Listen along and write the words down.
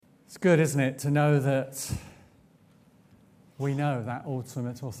It's good, isn't it, to know that we know that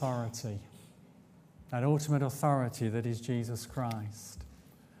ultimate authority that is Jesus Christ,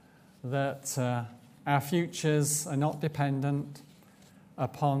 that our futures are not dependent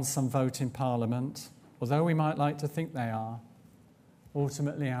upon some vote in Parliament, although we might like to think they are.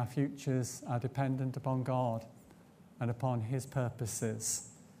 Ultimately, our futures are dependent upon God and upon His purposes,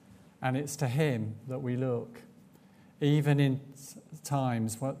 and it's to Him that we look, even in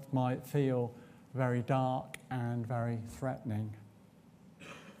times what might feel very dark and very threatening.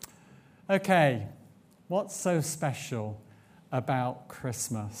 Okay, what's so special about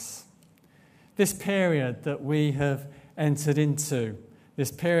Christmas? This period that we have entered into,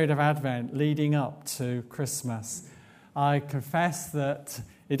 this period of Advent leading up to Christmas, I confess that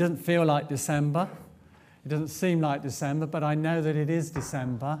it doesn't feel like December. It doesn't seem like December, but I know that it is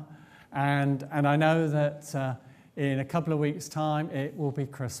December, and I know that in a couple of weeks' time, it will be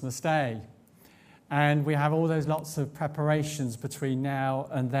Christmas Day. And we have all those lots of preparations between now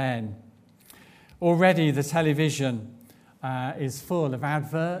and then. Already the television is full of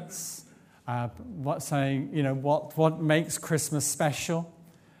adverts, what makes Christmas special.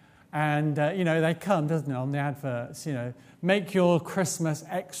 And, they come, doesn't it, on the adverts, make your Christmas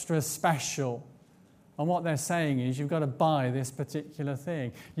extra special. And what they're saying is you've got to buy this particular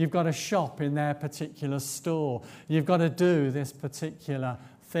thing. You've got to shop in their particular store. You've got to do this particular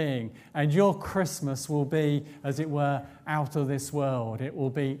thing. And your Christmas will be, as it were, out of this world. It will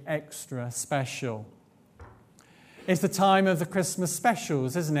be extra special. It's the time of the Christmas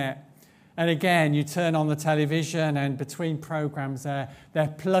specials, isn't it? And again, you turn on the television and between programs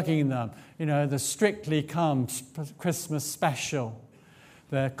they're plugging them. The Strictly Come Christmas special.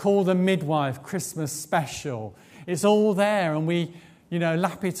 The Call the Midwife Christmas special. It's all there, and we,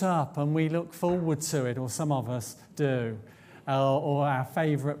 lap it up and we look forward to it, or some of us do, or our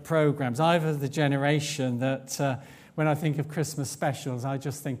favourite programmes. I'm of the generation that when I think of Christmas specials, I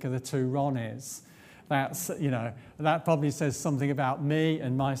just think of the two Ronnies. That's, that probably says something about me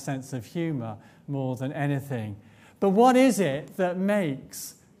and my sense of humour more than anything. But what is it that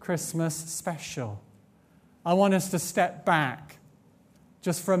makes Christmas special? I want us to step back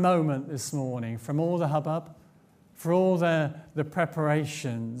just for a moment this morning from all the hubbub, for all the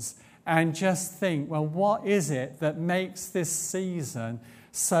preparations, and just think, well, what is it that makes this season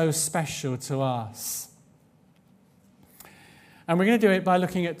so special to us? And we're going to do it by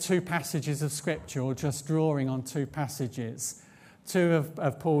looking at two passages of Scripture, or just drawing on two passages. Two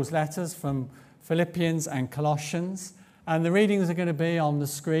of Paul's letters from Philippians and Colossians. And the readings are going to be on the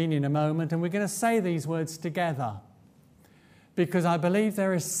screen in a moment, and we're going to say these words together, because I believe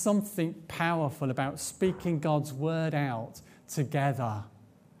there is something powerful about speaking God's word out together.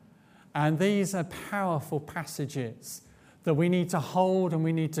 And these are powerful passages that we need to hold and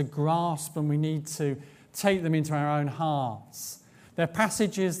we need to grasp and we need to take them into our own hearts. They're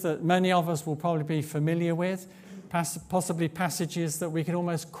passages that many of us will probably be familiar with, possibly passages that we can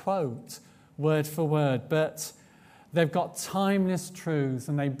almost quote word for word, but they've got timeless truths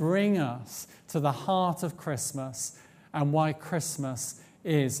and they bring us to the heart of Christmas and why Christmas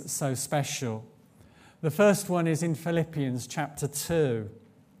is so special. The first one is in Philippians chapter 2,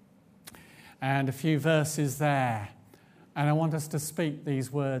 and a few verses there. And I want us to speak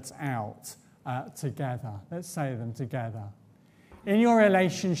these words out together. Let's say them together. In your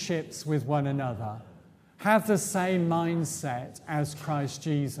relationships with one another, have the same mindset as Christ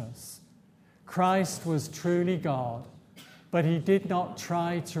Jesus. Christ was truly God, but he did not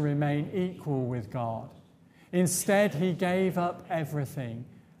try to remain equal with God. Instead, he gave up everything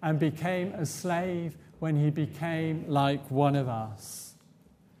and became a slave when he became like one of us.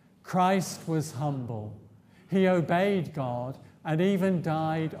 Christ was humble. He obeyed God and even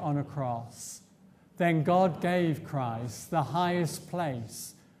died on a cross. Then God gave Christ the highest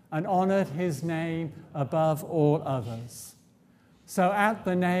place and honored his name above all others. So at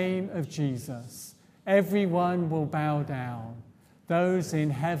the name of Jesus, everyone will bow down, those in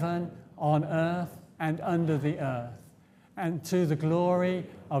heaven, on earth, and under the earth, and to the glory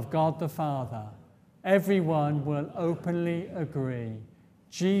of God the Father, everyone will openly agree,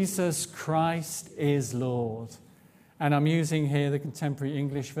 Jesus Christ is Lord. And I'm using here the Contemporary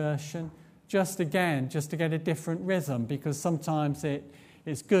English version, just to get a different rhythm, because sometimes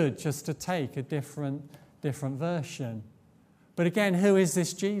it's good just to take a different version. But again, who is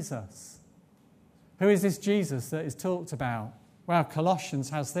this Jesus? Who is this Jesus that is talked about? Well, Colossians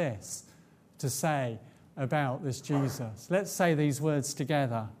has this to say about this Jesus. Let's say these words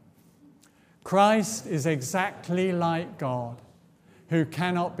together. Christ is exactly like God, who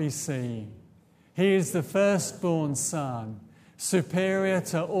cannot be seen. He is the firstborn Son, superior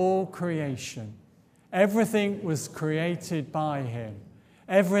to all creation. Everything was created by him.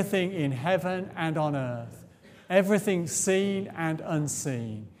 Everything in heaven and on earth. Everything seen and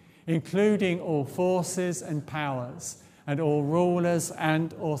unseen, including all forces and powers and all rulers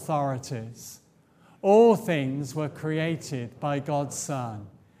and authorities. All things were created by God's Son,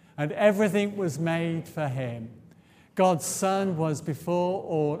 and everything was made for him. God's Son was before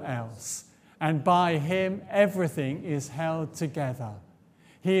all else, and by him everything is held together.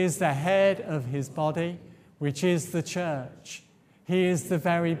 He is the head of his body, which is the church. He is the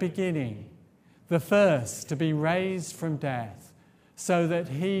very beginning, the first to be raised from death, so that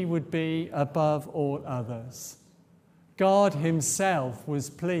he would be above all others. God himself was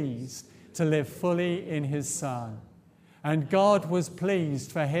pleased to live fully in his Son, and God was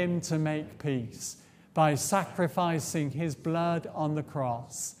pleased for him to make peace by sacrificing his blood on the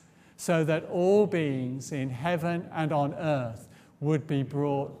cross, so that all beings in heaven and on earth would be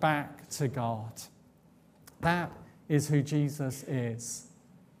brought back to God. That is who Jesus is.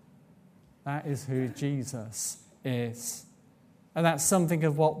 That is who Jesus is. And that's something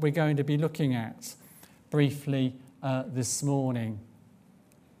of what we're going to be looking at briefly this morning.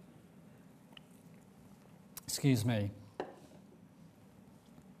 Excuse me.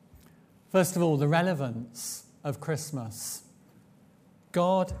 First of all, the relevance of Christmas.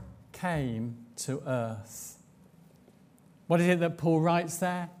 God came to earth. What is it that Paul writes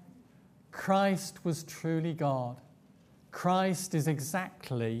there? Christ was truly God. Christ is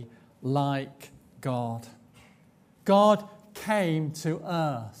exactly like God. God came to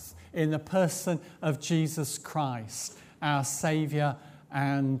earth in the person of Jesus Christ, our Saviour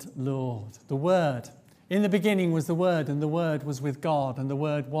and Lord. The Word. In the beginning was the Word, and the Word was with God, and the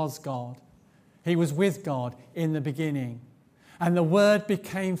Word was God. He was with God in the beginning. And the Word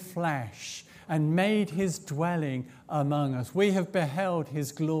became flesh and made his dwelling among us. We have beheld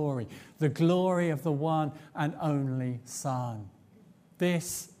his glory, the glory of the one and only Son.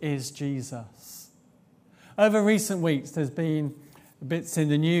 This is Jesus. Over recent weeks, there's been bits in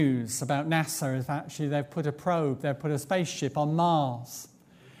the news about NASA. Actually, they've put a probe, they've put a spaceship on Mars.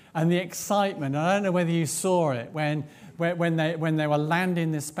 And the excitement, I don't know whether you saw it, when they were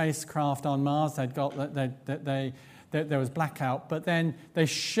landing this spacecraft on Mars, there was blackout, but then they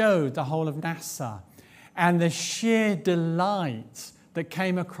showed the whole of NASA and the sheer delight that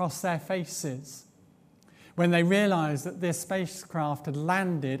came across their faces when they realized that this spacecraft had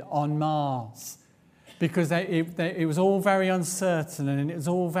landed on Mars, because it was all very uncertain and it was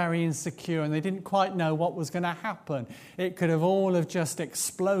all very insecure and they didn't quite know what was going to happen. It could have all have just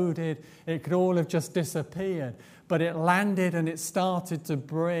exploded. It could all have just disappeared. But it landed and it started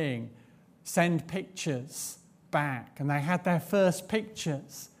to send pictures back. And they had their first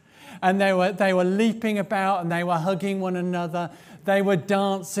pictures. And they were leaping about and they were hugging one another. They were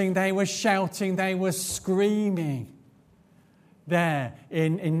dancing, they were shouting, they were screaming there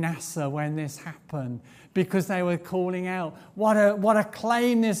in NASA when this happened, because they were calling out, what a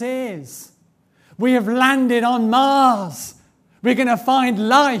claim this is. We have landed on Mars. We're going to find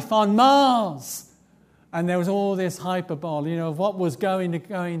life on Mars. And there was all this hyperbole, of what was going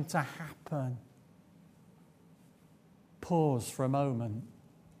to happen. Pause for a moment.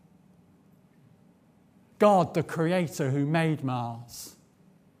 God, the Creator who made Mars.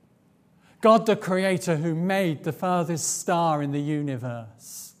 God, the Creator who made the farthest star in the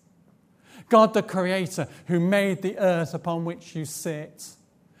universe. God, the Creator who made the earth upon which you sit.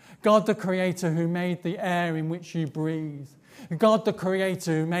 God, the Creator who made the air in which you breathe. God, the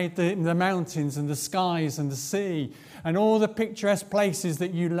Creator who made the mountains and the skies and the sea and all the picturesque places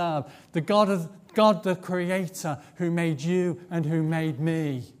that you love. God, the Creator who made you and who made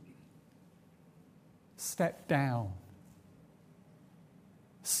me. Step down.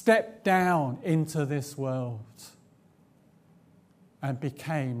 Stepped down into this world and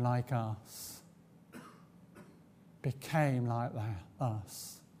became like us. Became like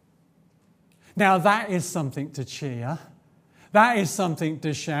us. Now that is something to cheer. That is something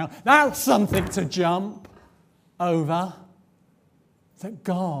to shout. That's something to jump over. That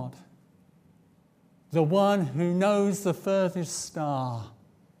God, the one who knows the furthest star,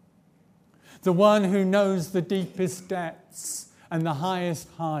 the one who knows the deepest depths and the highest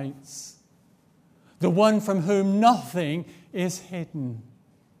heights, the one from whom nothing is hidden.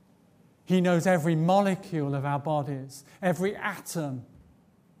 He knows every molecule of our bodies, every atom,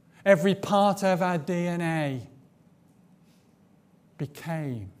 every part of our DNA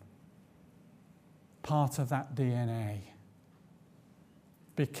became part of that DNA,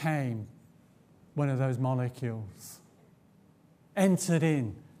 became one of those molecules, entered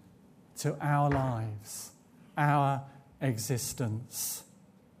in to our lives, our existence.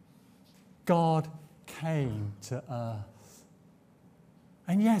 God came to earth.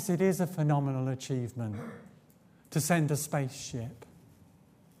 And yes, it is a phenomenal achievement to send a spaceship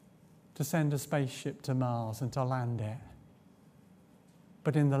to Mars and to land it.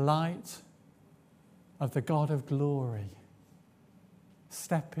 But in the light of the God of glory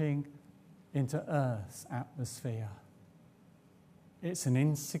stepping into Earth's atmosphere, it's an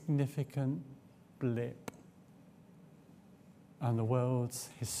insignificant blip on the world's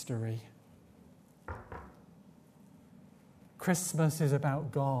history. Christmas is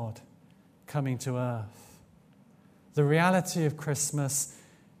about God coming to earth. The reality of Christmas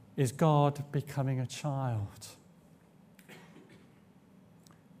is God becoming a child.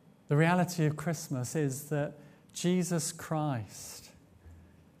 The reality of Christmas is that Jesus Christ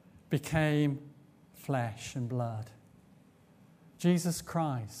became flesh and blood. Jesus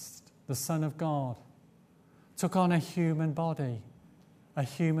Christ, the Son of God, took on a human body, a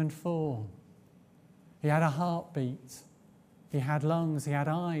human form. He had a heartbeat. He had lungs, he had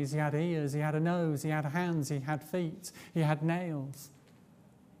eyes, he had ears, he had a nose, he had hands, he had feet, he had nails.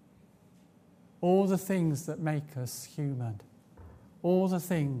 All the things that make us human. All the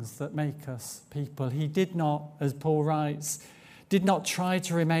things that make us people. He did not, as Paul writes, did not try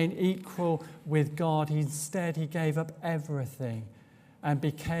to remain equal with God. Instead, he gave up everything and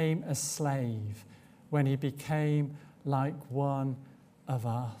became a slave when he became like one of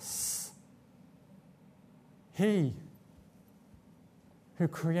us. He who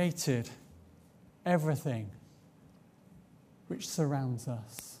created everything which surrounds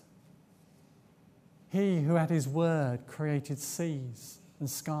us. He who at his word created seas and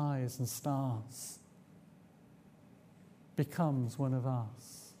skies and stars becomes one of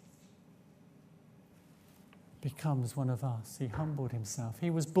us. Becomes one of us. He humbled himself. He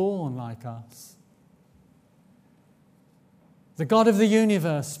was born like us. The God of the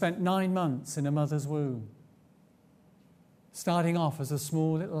universe spent 9 months in a mother's womb, starting off as a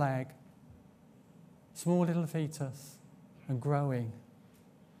small little egg, small little fetus, and growing,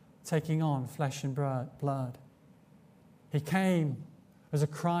 taking on flesh and blood. He came as a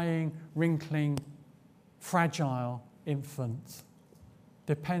crying, wrinkling, fragile infant,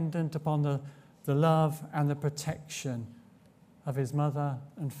 dependent upon the love and the protection of his mother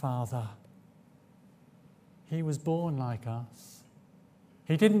and father. He was born like us.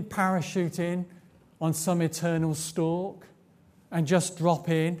 He didn't parachute in on some eternal stalk and just drop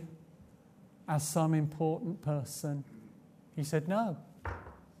in as some important person. He said, no,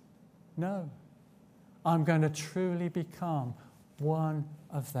 I'm going to truly become one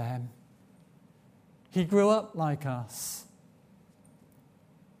of them. He grew up like us.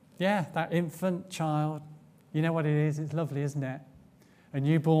 Yeah, that infant child, you know what it is? It's lovely, isn't it? A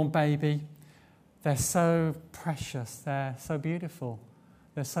newborn baby. They're so precious. They're so beautiful.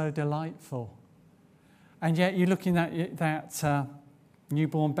 They're so delightful. And yet you're looking at that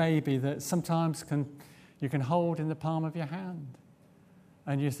newborn baby that sometimes you can hold in the palm of your hand.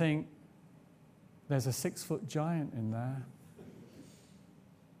 And you think, there's a 6-foot giant in there.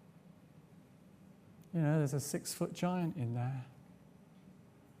 You know, there's a 6-foot giant in there.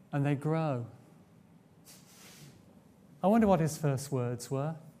 And they grow. I wonder what his first words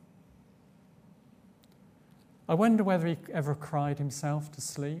were. I wonder whether he ever cried himself to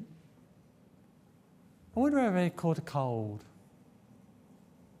sleep. I wonder whether he caught a cold.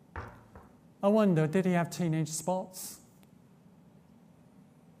 I wonder, did he have teenage spots?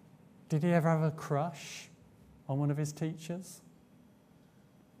 Did he ever have a crush on one of his teachers?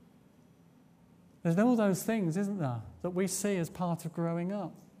 There's all those things, isn't there, that we see as part of growing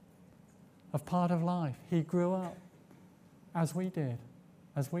up, of part of life. He grew up as we did,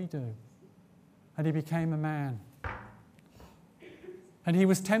 as we do. And he became a man. And he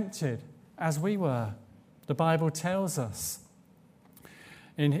was tempted as we were. The Bible tells us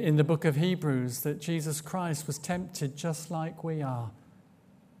in the book of Hebrews that Jesus Christ was tempted just like we are,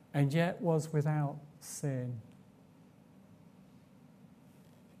 and yet was without sin.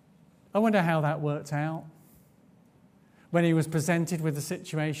 I wonder how that worked out. When he was presented with the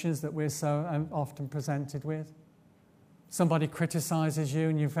situations that we're so often presented with. Somebody criticizes you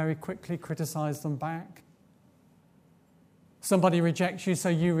and you very quickly criticize them back. Somebody rejects you, so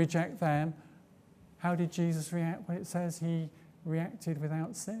you reject them. How did Jesus react? Well, it says he reacted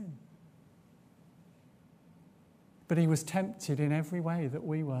without sin. But he was tempted in every way that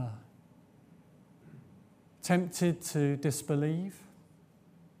we were. Tempted to disbelieve.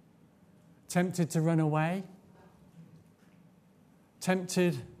 Tempted to run away.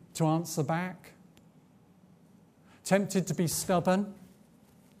 Tempted to answer back. Tempted to be stubborn.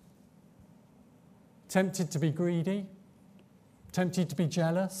 Tempted to be greedy. Tempted to be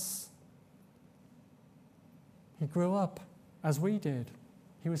jealous? He grew up as we did.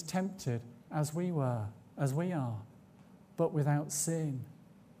 He was tempted as we were, as we are, but without sin.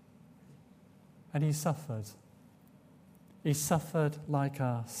 And he suffered. He suffered like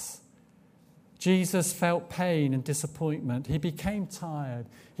us. Jesus felt pain and disappointment. He became tired.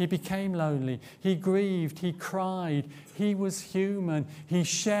 He became lonely. He grieved. He cried. He was human. He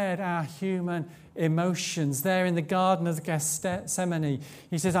shared our human emotions. There in the Garden of Gethsemane,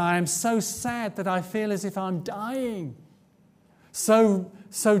 he says, I am so sad that I feel as if I'm dying. So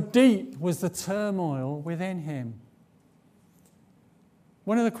deep was the turmoil within him.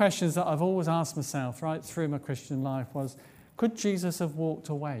 One of the questions that I've always asked myself right through my Christian life was, could Jesus have walked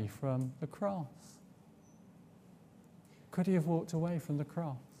away from the cross? Could he have walked away from the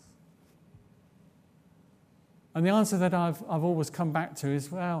cross? And the answer that I've always come back to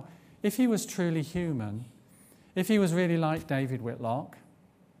is, well, if he was truly human, if he was really like David Whitlock,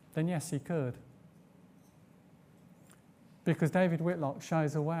 then yes, he could. Because David Whitlock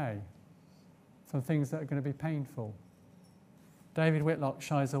shies away from things that are going to be painful. David Whitlock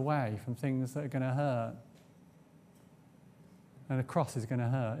shies away from things that are going to hurt. And a cross is going to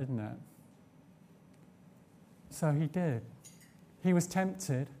hurt, isn't it? So he did. He was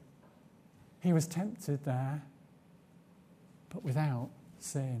tempted. He was tempted there, but without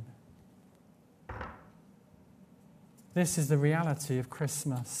sin. This is the reality of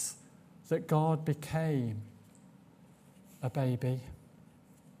Christmas, that God became a baby.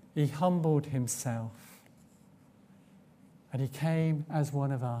 He humbled himself, and he came as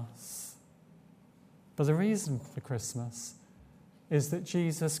one of us. But the reason for Christmas is that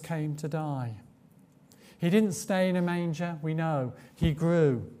Jesus came to die. He didn't stay in a manger, we know. He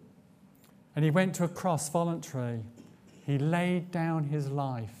grew. And he went to a cross voluntarily. He laid down his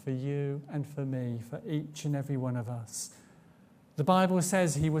life for you and for me, for each and every one of us. The Bible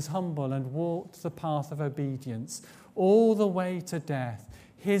says he was humble and walked the path of obedience all the way to death,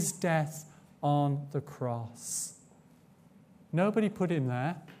 his death on the cross. Nobody put him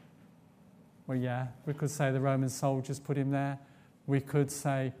there. Well, yeah, we could say the Roman soldiers put him there. We could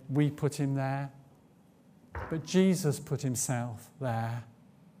say we put him there. But Jesus put himself there.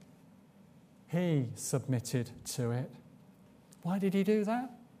 He submitted to it. Why did he do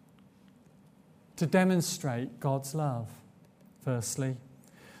that? To demonstrate God's love, firstly.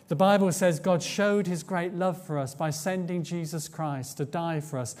 The Bible says God showed his great love for us by sending Jesus Christ to die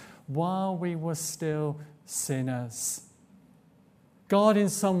for us while we were still sinners. God, in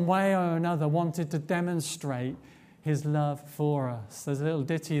some way or another, wanted to demonstrate his love for us. There's a little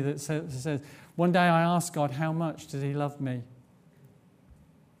ditty that says, one day I asked God, how much did he love me?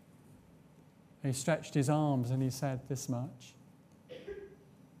 He stretched his arms and he said, this much.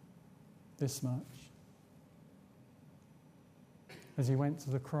 This much. As he went to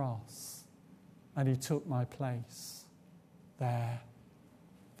the cross and he took my place there.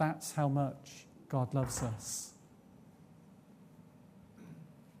 That's how much God loves us.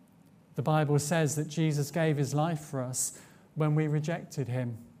 The Bible says that Jesus gave his life for us when we rejected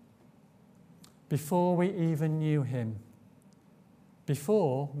him, before we even knew him,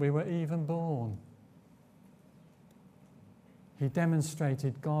 before we were even born. He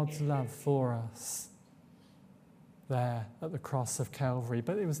demonstrated God's love for us there at the cross of Calvary,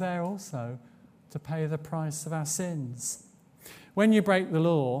 but it was there also to pay the price of our sins. When you break the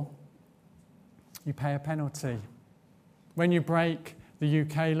law, you pay a penalty. When you break the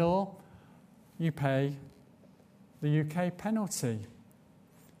UK law, you pay the UK penalty.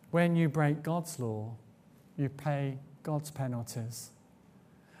 When you break God's law, you pay God's penalties.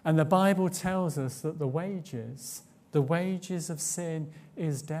 And the Bible tells us that the wages of sin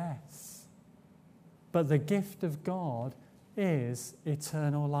is death. But the gift of God is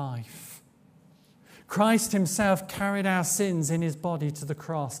eternal life. Christ himself carried our sins in his body to the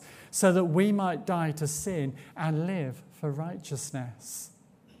cross so that we might die to sin and live for righteousness.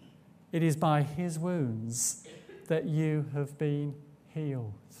 It is by his wounds that you have been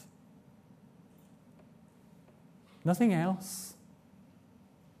healed. Nothing else.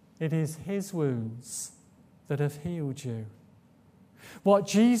 It is his wounds that have healed you. What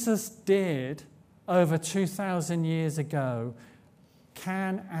Jesus did over 2,000 years ago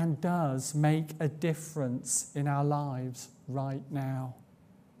can and does make a difference in our lives right now.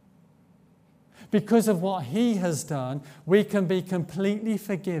 Because of what he has done, we can be completely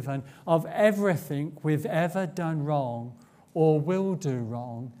forgiven of everything we've ever done wrong or will do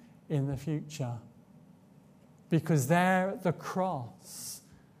wrong in the future. Because there at the cross,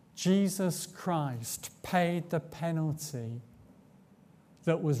 Jesus Christ paid the penalty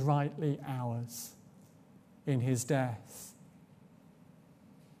that was rightly ours in his death.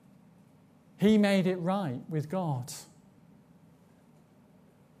 He made it right with God.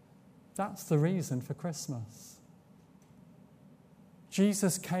 That's the reason for Christmas.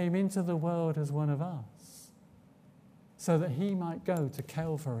 Jesus came into the world as one of us so that he might go to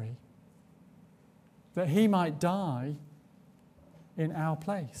Calvary, that he might die in our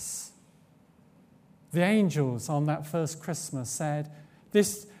place. The angels on that first Christmas said,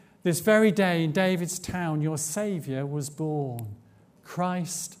 this very day in David's town, your Saviour was born,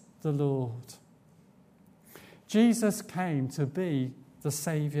 Christ the Lord. Jesus came to be the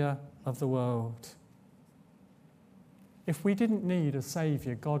Saviour of the world. If we didn't need a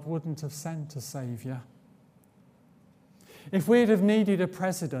Saviour, God wouldn't have sent a Saviour. If we'd have needed a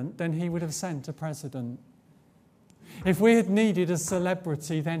president, then he would have sent a president. If we had needed a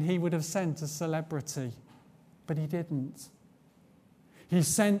celebrity, then he would have sent a celebrity. But he didn't. He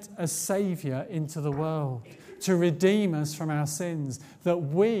sent a Saviour into the world to redeem us from our sins, that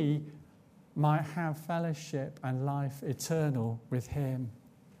we might have fellowship and life eternal with him.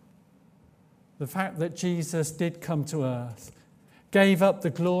 The fact that Jesus did come to earth, gave up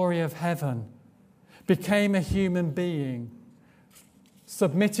the glory of heaven, became a human being,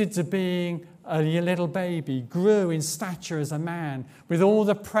 submitted to being a little baby, grew in stature as a man, with all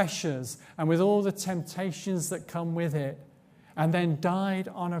the pressures and with all the temptations that come with it, and then died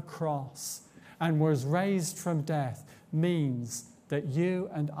on a cross and was raised from death, means that you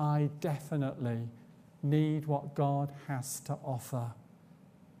and I definitely need what God has to offer.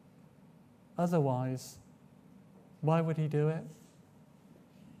 Otherwise, why would he do it?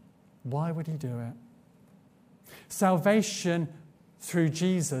 Why would he do it? Salvation through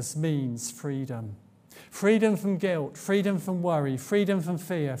Jesus means freedom. Freedom from guilt, freedom from worry, freedom from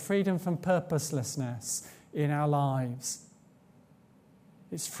fear, freedom from purposelessness in our lives.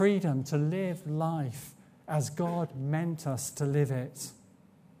 It's freedom to live life as God meant us to live it.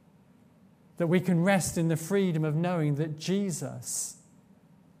 That we can rest in the freedom of knowing that Jesus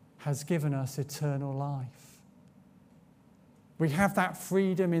has given us eternal life. We have that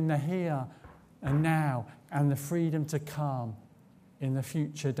freedom in the here and now, and the freedom to come in the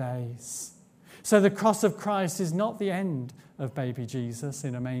future days. So the cross of Christ is not the end of baby Jesus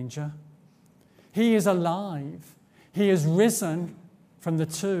in a manger. He is alive. He is risen from the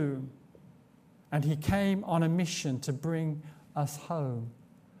tomb. And he came on a mission to bring us home,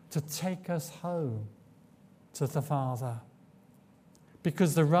 to take us home to the Father.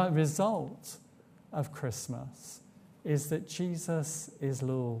 Because the result of Christmas is that Jesus is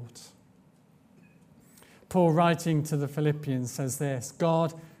Lord. Paul, writing to the Philippians, says this: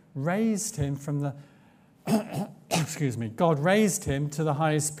 God raised him from the God raised him to the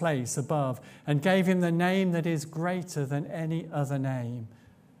highest place above and gave him the name that is greater than any other name.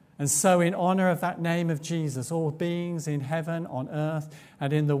 And so in honor of that name of Jesus, all beings in heaven, on earth,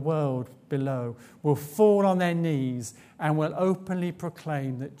 and in the world below will fall on their knees and will openly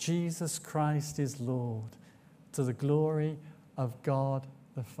proclaim that Jesus Christ is Lord, to the glory of God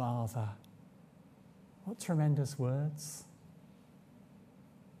the Father. What tremendous words.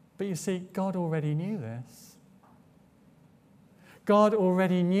 But you see, God already knew this. God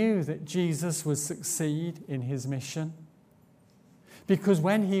already knew that Jesus would succeed in his mission. Because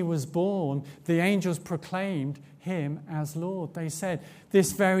when he was born, the angels proclaimed him as Lord. They said,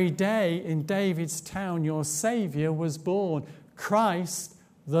 this very day in David's town, your Saviour was born, Christ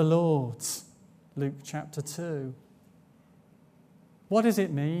the Lord. Luke chapter 2. What does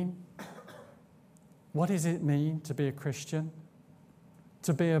it mean? What does it mean to be a Christian?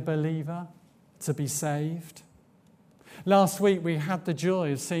 To be a believer? To be saved? Last week we had the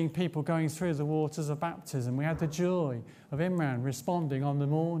joy of seeing people going through the waters of baptism. We had the joy of Imran responding on the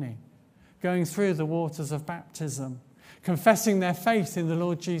morning, going through the waters of baptism, confessing their faith in the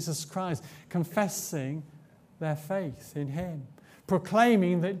Lord Jesus Christ, confessing their faith in him,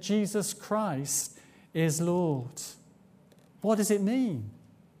 proclaiming that Jesus Christ is Lord. What does it mean?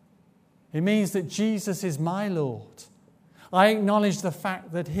 It means that Jesus is my Lord. I acknowledge the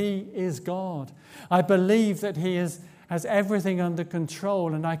fact that he is God. I believe that he has everything under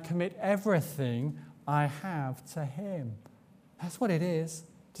control, and I commit everything I have to him. That's what it is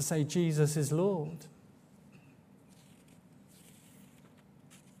to say Jesus is Lord.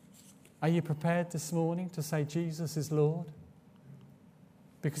 Are you prepared this morning to say Jesus is Lord?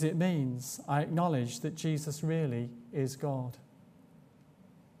 Because it means I acknowledge that Jesus really is God.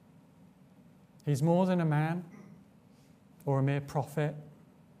 He's more than a man or a mere prophet.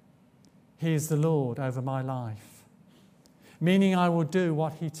 He is the Lord over my life, meaning I will do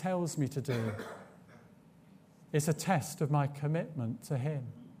what he tells me to do. It's a test of my commitment to him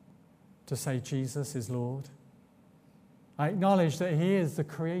to say Jesus is Lord. I acknowledge that he is the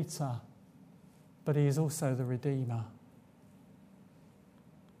creator but he is also the Redeemer.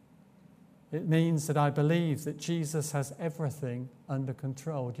 It means that I believe that Jesus has everything under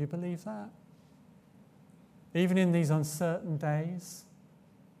control. Do you believe that? Even in these uncertain days,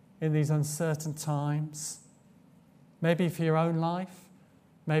 in these uncertain times, maybe for your own life,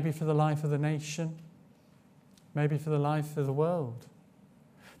 maybe for the life of the nation, maybe for the life of the world.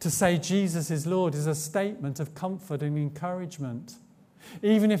 To say Jesus is Lord is a statement of comfort and encouragement.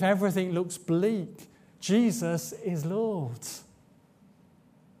 Even if everything looks bleak, Jesus is Lord.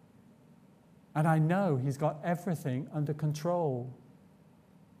 And I know he's got everything under control.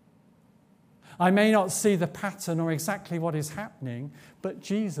 I may not see the pattern or exactly what is happening, but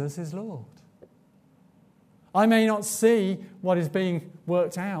Jesus is Lord. I may not see what is being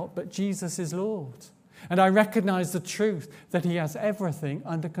worked out, but Jesus is Lord. And I recognize the truth that he has everything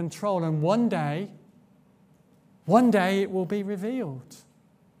under control. And one day it will be revealed.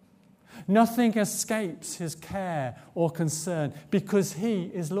 Nothing escapes his care or concern because he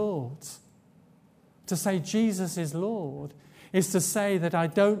is Lord. To say Jesus is Lord is to say that I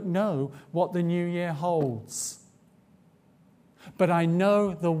don't know what the new year holds, but I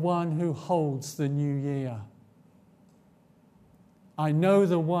know the one who holds the new year. I know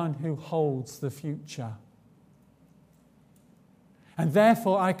the one who holds the future. And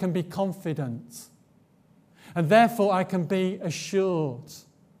therefore I can be confident. And therefore I can be assured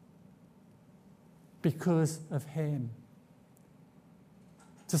because of him.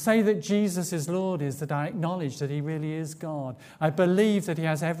 To say that Jesus is Lord is that I acknowledge that he really is God. I believe that he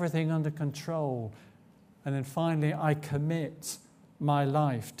has everything under control. And then finally, I commit my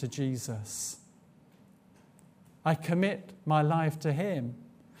life to Jesus. I commit my life to him,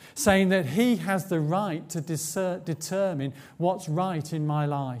 saying that he has the right to determine what's right in my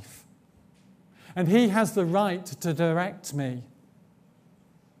life. And he has the right to direct me.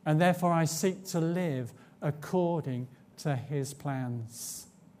 And therefore I seek to live according to his plans.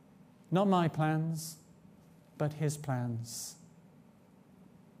 Not my plans, but his plans.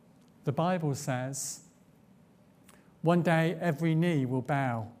 The Bible says, one day every knee will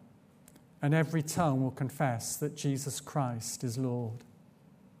bow and every tongue will confess that Jesus Christ is Lord.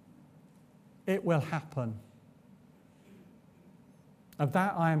 It will happen. Of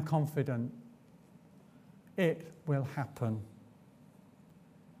that I am confident. It will happen.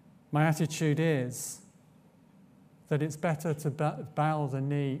 My attitude is that it's better to bow the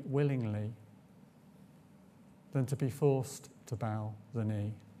knee willingly than to be forced to bow the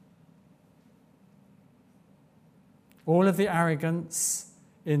knee. All of the arrogance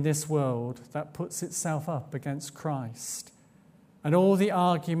in this world that puts itself up against Christ and all the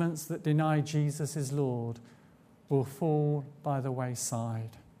arguments that deny Jesus is Lord will fall by the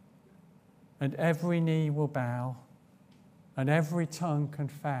wayside, and every knee will bow and every tongue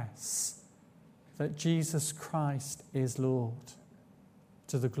confess that Jesus Christ is Lord,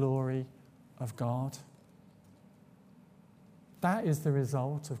 to the glory of God. That is the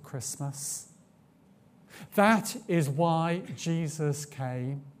result of Christmas. That is why Jesus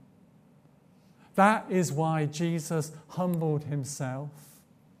came. That is why Jesus humbled himself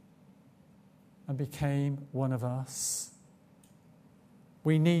and became one of us.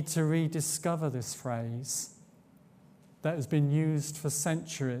 We need to rediscover this phrase that has been used for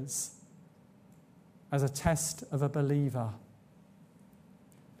centuries as a test of a believer.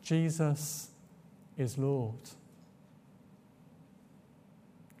 Jesus is Lord.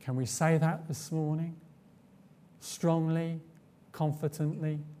 Can we say that this morning? Strongly,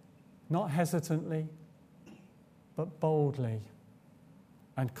 confidently, not hesitantly, but boldly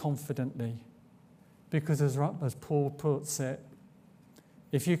and confidently. Because as Paul puts it,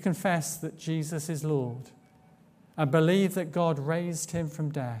 if you confess that Jesus is Lord and believe that God raised him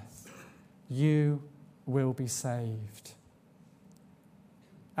from death, you will be saved.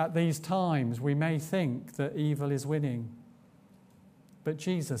 At these times, we may think that evil is winning, but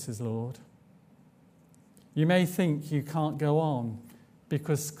Jesus is Lord. You may think you can't go on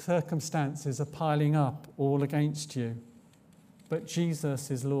because circumstances are piling up all against you, but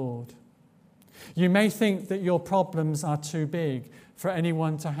Jesus is Lord. You may think that your problems are too big for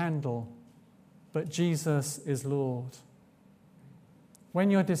anyone to handle, but Jesus is Lord.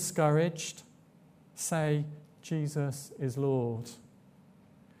 When you're discouraged, say, Jesus is Lord.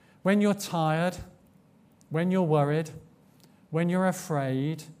 When you're tired, when you're worried, when you're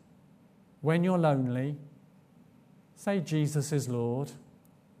afraid, when you're lonely, say, Jesus is Lord.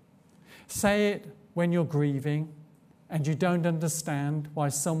 Say it when you're grieving and you don't understand why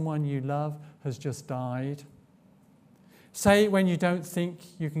someone you love has just died. Say it when you don't think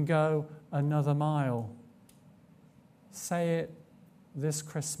you can go another mile. Say it this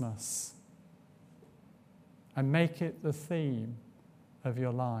Christmas. and make it the theme of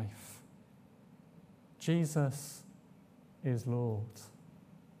your life. Jesus is Lord.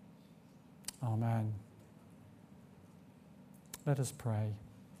 Amen. Let us pray.